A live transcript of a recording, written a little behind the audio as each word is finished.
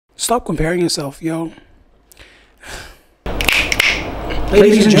stop comparing yourself, yo.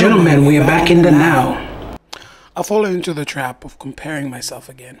 Ladies and gentlemen, we are back in the now. I've fallen into the trap of comparing myself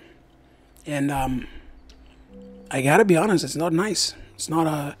again. And I gotta be honest, it's not nice. It's not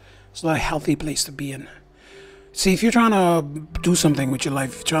a healthy place to be in. See, if you're trying to do something with your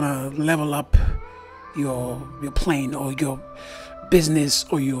life, you're trying to level up your plane or your business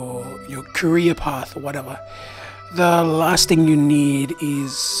or your career path or whatever, the last thing you need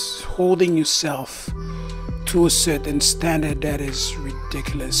is holding yourself to a certain standard that is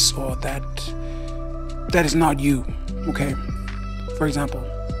ridiculous or that is not you. Okay, for example,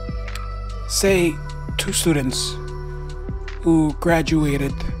 say two students who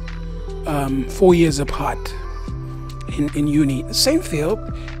graduated 4 years apart in uni, the same field,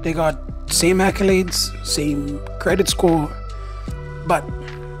 they got same accolades, same credit score, but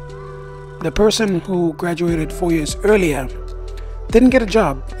the person who graduated 4 years earlier didn't get a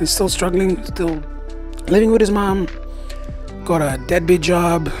job, is still struggling, still living with his mom, got a deadbeat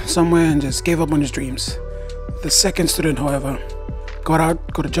job somewhere and just gave up on his dreams. The second student, however, got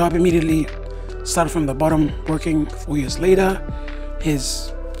a job immediately, started from the bottom, working 4 years later.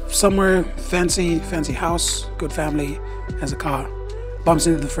 His somewhere fancy house, good family, has a car, bumps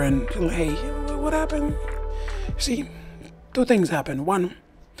into the friend, hey, what happened? See, two things happened. One,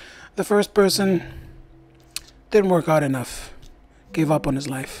 the first person didn't work hard enough, gave up on his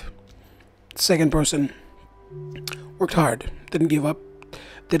life. The second person worked hard, didn't give up,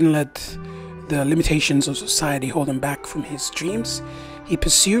 didn't let the limitations of society hold him back from his dreams. He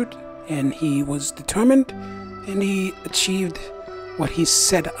pursued and he was determined and he achieved what he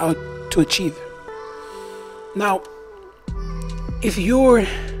set out to achieve. Now, if you're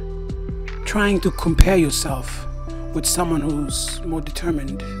trying to compare yourself with someone who's more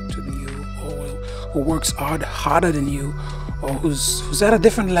determined than you, or who works harder than you, or who's at a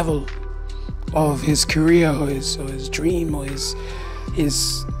different level of his career or his dream or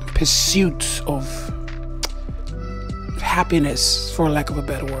his pursuit of happiness, for lack of a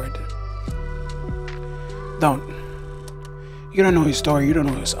better word, you don't know his story, you don't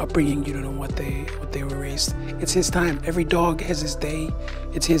know his upbringing, you don't know what they were raised. It's his time. Every dog has his day.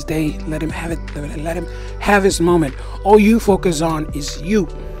 It's his day. Let him have it. Let him have his moment. All you focus on is you.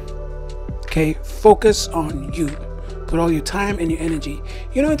 Okay? Focus on you. Put all your time and your energy.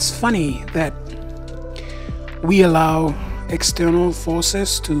 You know, it's funny that we allow external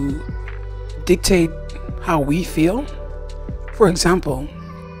forces to dictate how we feel. For example,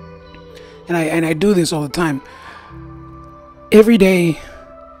 and I do this all the time. Every day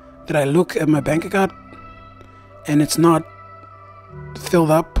that I look at my bank account and it's not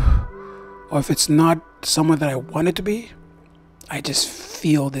filled up, or if it's not somewhere that I want it to be, I just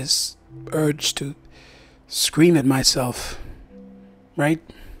feel this urge to scream at myself, right?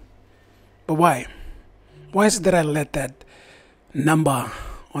 But why? Why is it that I let that number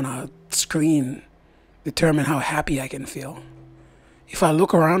on a screen determine how happy I can feel? If I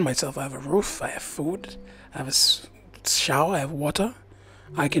look around myself, I have a roof, I have food, I have a shower, I have water,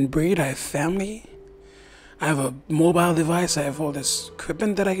 I can breathe, I have family, I have a mobile device, I have all this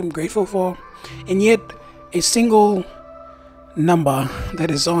equipment that I am grateful for, and yet a single number that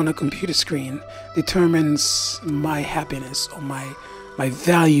is on a computer screen determines my happiness or my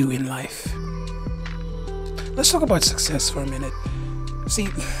value in life. Let's talk about success for a minute. See,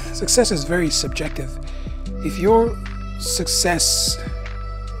 success is very subjective. If your success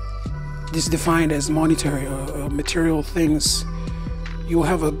is defined as monetary or material things, you'll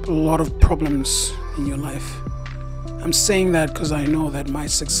have a lot of problems in your life. I'm saying that because I know that my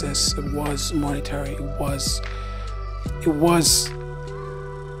success, it was monetary. It was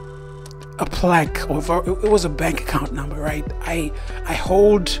a plaque, or it was a bank account number, right? I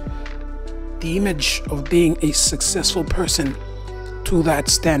hold the image of being a successful person to that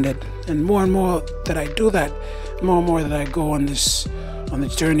standard, and more that I do that, more and more that I go on this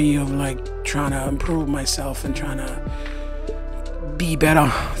journey of like trying to improve myself and trying to be better,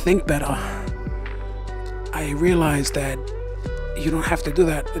 think better, I realize that you don't have to do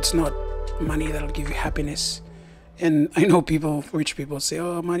that. It's not money that'll give you happiness. And I know rich people say,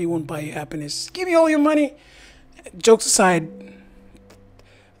 oh, money won't buy you happiness. Give me all your money. Jokes aside,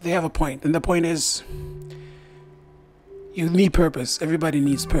 they have a point. And the point is, you need purpose. Everybody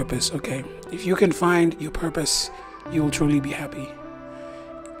needs purpose, okay? If you can find your purpose, you will truly be happy.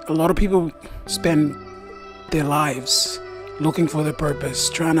 A lot of people spend their lives looking for their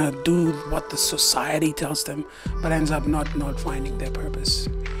purpose, trying to do what the society tells them, but ends up not finding their purpose.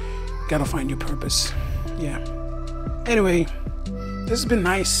 Gotta find your purpose. Yeah. Anyway, this has been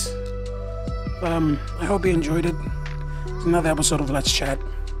nice. I hope you enjoyed it. It's another episode of Let's Chat.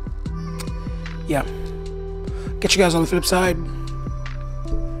 yeah. Catch you guys on the flip side.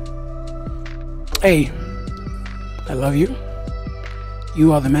 Hey, I love you.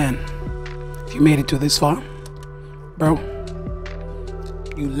 You are the man. If you made it to this far, bro,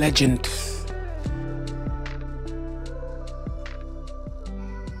 you legend.